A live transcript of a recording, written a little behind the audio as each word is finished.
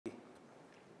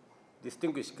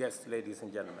distinguished guests, ladies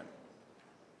and gentlemen.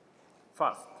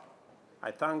 First,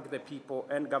 I thank the people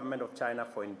and government of China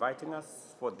for inviting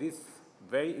us for this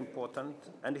very important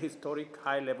and historic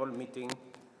high-level meeting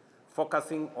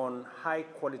focusing on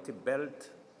high-quality belt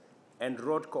and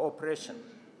road cooperation,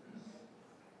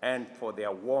 and for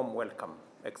their warm welcome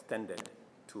extended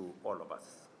to all of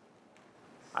us.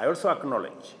 I also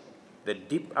acknowledge the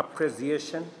deep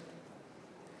appreciation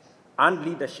and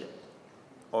leadership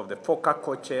of the FOCA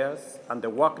co-chairs and the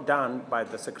work done by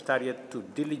the Secretariat to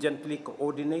diligently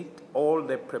coordinate all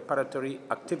the preparatory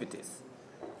activities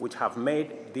which have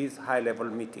made this high-level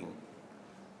meeting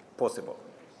possible.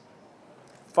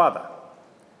 Further,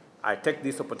 I take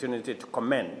this opportunity to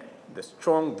commend the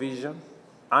strong vision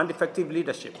and effective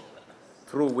leadership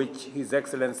through which His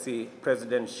Excellency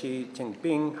President Xi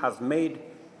Jinping has made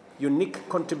unique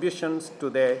contributions to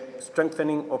the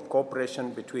strengthening of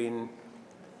cooperation between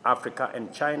Africa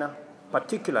and China,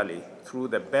 particularly through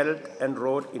the Belt and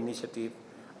Road Initiative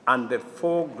and the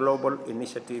 4 global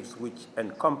initiatives which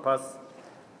encompass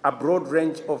a broad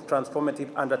range of transformative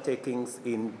undertakings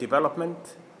in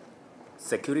development,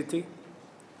 security,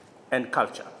 and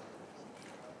culture,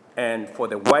 and for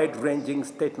the wide-ranging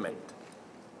statement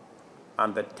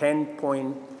and the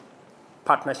 10-point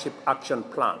partnership action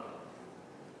plan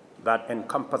that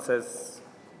encompasses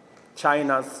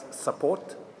China's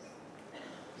support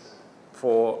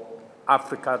for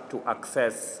Africa to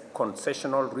access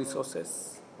concessional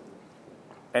resources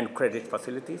and credit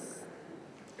facilities,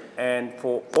 and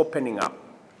for opening up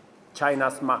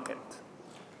China's market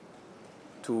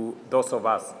to those of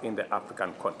us in the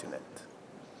African continent.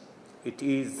 It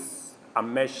is a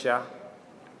measure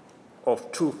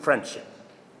of true friendship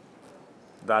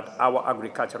that our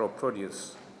agricultural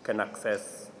produce can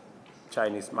access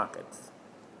Chinese markets.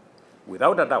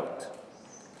 Without a doubt,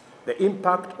 the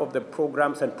impact of the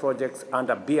programs and projects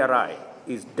under BRI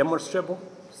is demonstrable,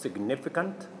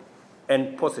 significant,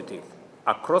 and positive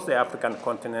across the African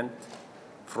continent,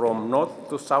 from north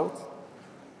to south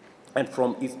and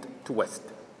from east to west.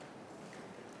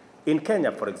 In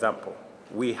Kenya, for example,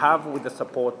 we have, with the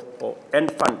support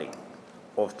and funding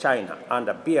of China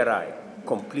under BRI,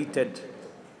 completed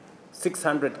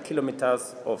 600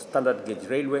 kilometers of standard gauge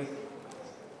railway.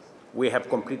 We have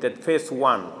completed phase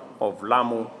 1 of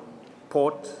Lamu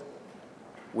Port.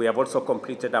 We have also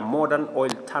completed a modern oil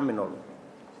terminal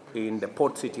in the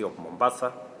port city of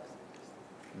Mombasa,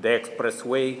 the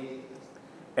expressway,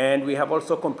 and we have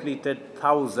also completed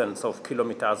thousands of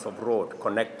kilometers of road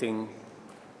connecting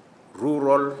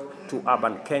rural to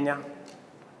urban Kenya,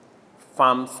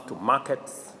 farms to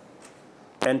markets,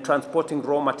 and transporting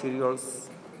raw materials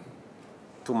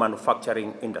to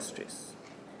manufacturing industries.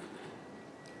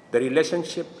 The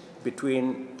relationship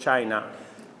between China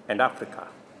and Africa,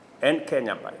 and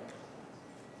Kenya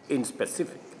in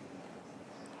specific,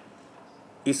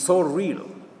 is so real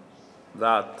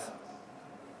that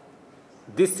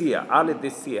this year, early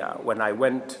this year, when I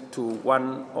went to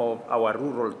one of our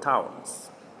rural towns,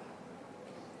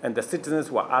 and the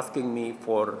citizens were asking me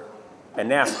for an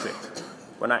airstrip,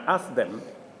 when I asked them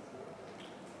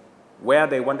where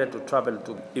they wanted to travel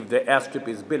to if the airstrip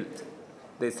is built,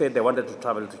 they said they wanted to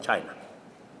travel to China.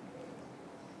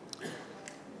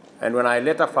 And when I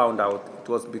later found out, it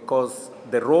was because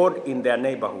the road in their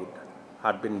neighborhood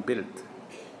had been built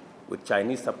with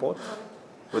Chinese support,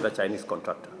 with a Chinese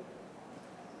contractor.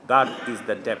 That is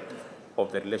the depth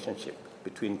of the relationship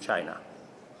between China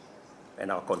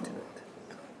and our continent.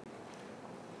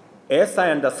 As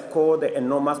I underscore the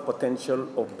enormous potential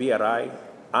of BRI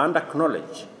and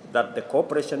acknowledge that the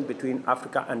cooperation between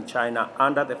Africa and China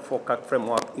under the FOCA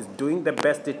framework is doing the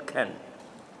best it can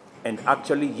and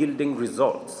actually yielding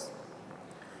results,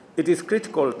 it is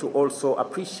critical to also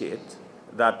appreciate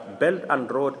that Belt and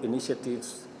Road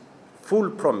Initiative's full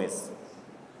promise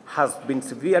has been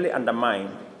severely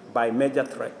undermined by major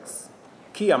threats,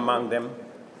 key among them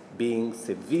being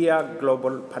severe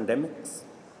global pandemics,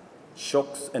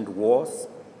 shocks and wars,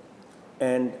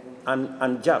 and an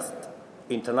unjust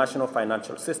international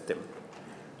financial system,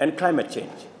 and climate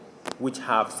change, which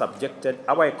have subjected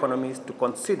our economies to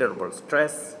considerable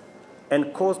stress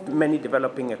and caused many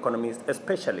developing economies,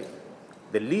 especially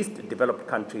the least developed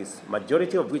countries,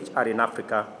 majority of which are in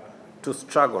Africa, to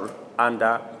struggle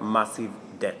under massive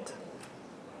debt.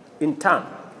 In turn,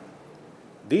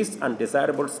 this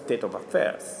undesirable state of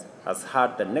affairs has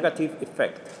had the negative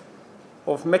effect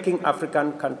of making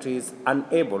African countries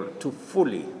unable to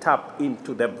fully tap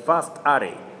into the vast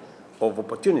array of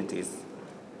opportunities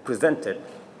presented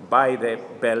by the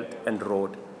Belt and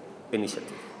Road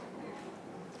Initiative.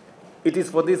 It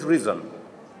is for this reason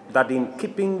that, in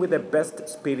keeping with the best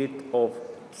spirit of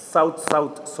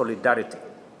South-South solidarity,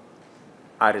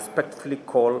 I respectfully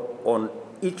call on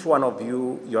each one of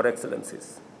you, Your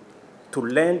Excellencies, to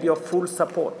lend your full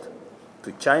support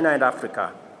to China and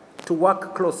Africa to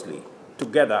work closely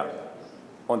together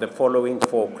on the following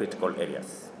 4 critical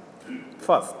areas.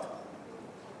 First,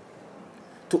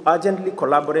 to urgently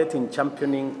collaborate in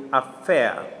championing a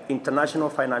fair international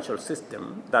financial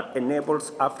system that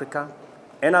enables Africa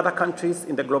and other countries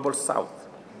in the global South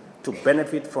to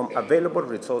benefit from available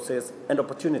resources and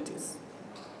opportunities.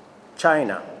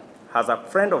 China, as a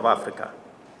friend of Africa,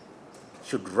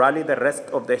 should rally the rest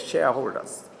of the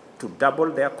shareholders to double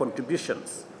their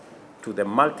contributions to the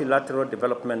multilateral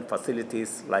development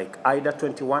facilities like IDA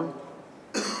 21,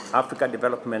 Africa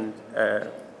Development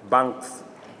Bank's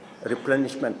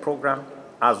replenishment program,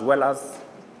 as well as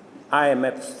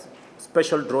IMF's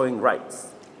special drawing rights,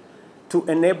 to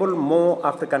enable more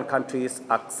African countries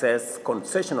access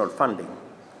concessional funding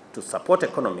to support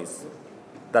economies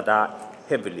that are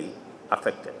heavily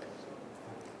affected.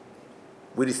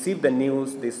 We received the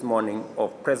news this morning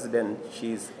of President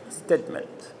Xi's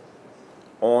statement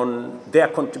on their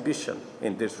contribution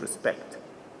in this respect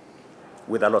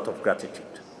with a lot of gratitude.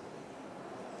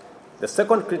 The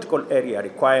second critical area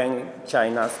requiring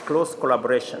China's close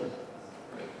collaboration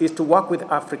is to work with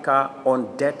Africa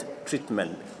on debt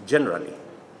treatment generally,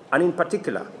 and in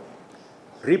particular,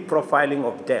 reprofiling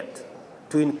of debt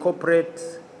to incorporate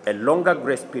a longer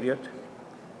grace period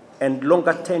and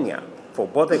longer tenure for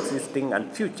both existing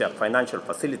and future financial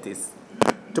facilities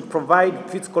to provide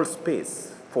fiscal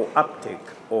space for uptake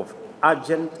of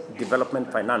urgent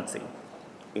development financing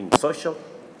in social,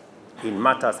 in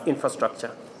matters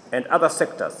infrastructure, and other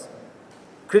sectors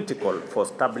critical for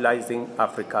stabilizing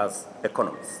Africa's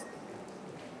economies.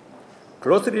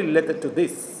 Closely related to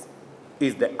this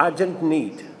is the urgent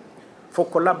need for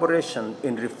collaboration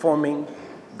in reforming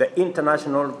the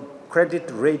international credit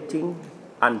rating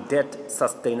and debt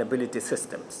sustainability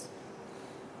systems.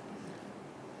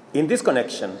 In this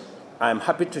connection, I am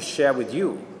happy to share with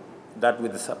you that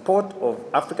with the support of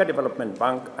Africa Development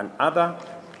Bank and other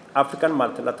African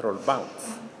multilateral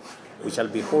banks, we shall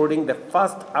be holding the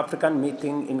first African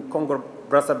meeting in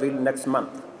Congo-Brazzaville next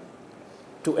month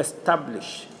to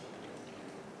establish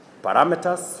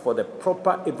parameters for the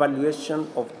proper evaluation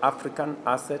of African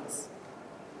assets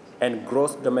and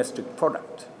gross domestic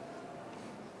product,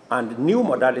 and new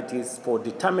modalities for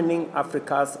determining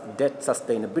Africa's debt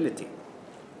sustainability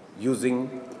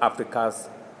using Africa's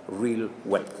real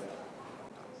wealth.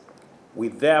 We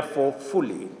therefore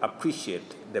fully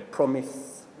appreciate the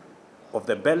promise of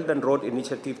the Belt and Road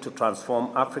Initiative to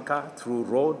transform Africa through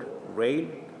road, rail,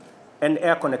 and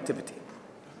air connectivity,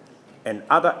 and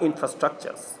other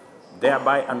infrastructures,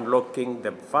 thereby unlocking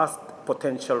the vast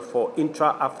potential for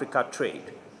intra-Africa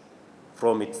trade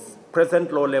from its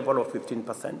present low level of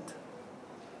 15%,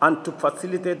 and to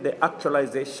facilitate the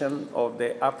actualization of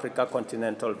the Africa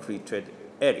Continental Free Trade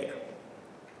Area.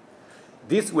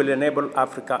 This will enable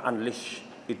Africa unleash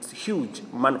its huge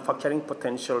manufacturing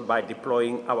potential by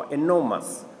deploying our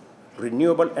enormous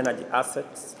renewable energy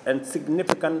assets and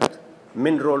significant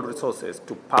mineral resources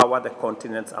to power the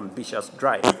continent's ambitious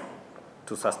drive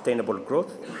to sustainable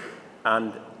growth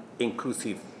and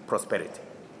inclusive prosperity.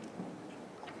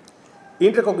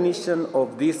 In recognition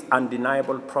of this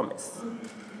undeniable promise,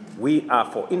 we are,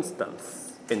 for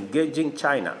instance, engaging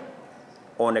China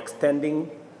on extending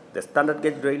the standard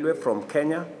gauge railway from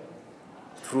Kenya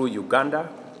through Uganda,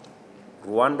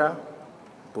 Rwanda,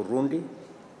 Burundi,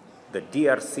 the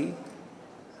DRC,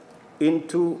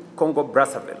 into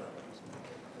Congo-Brazzaville,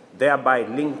 thereby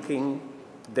linking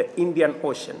the Indian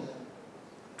Ocean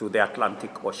to the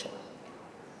Atlantic Ocean.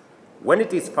 When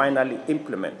it is finally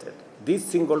implemented, this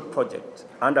single project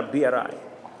under BRI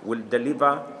will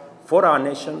deliver for our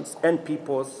nations and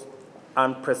peoples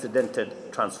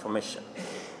unprecedented transformation.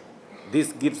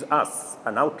 This gives us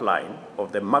an outline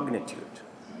of the magnitude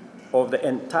of the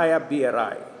entire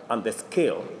BRI and the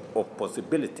scale of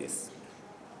possibilities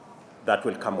that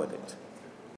will come with it.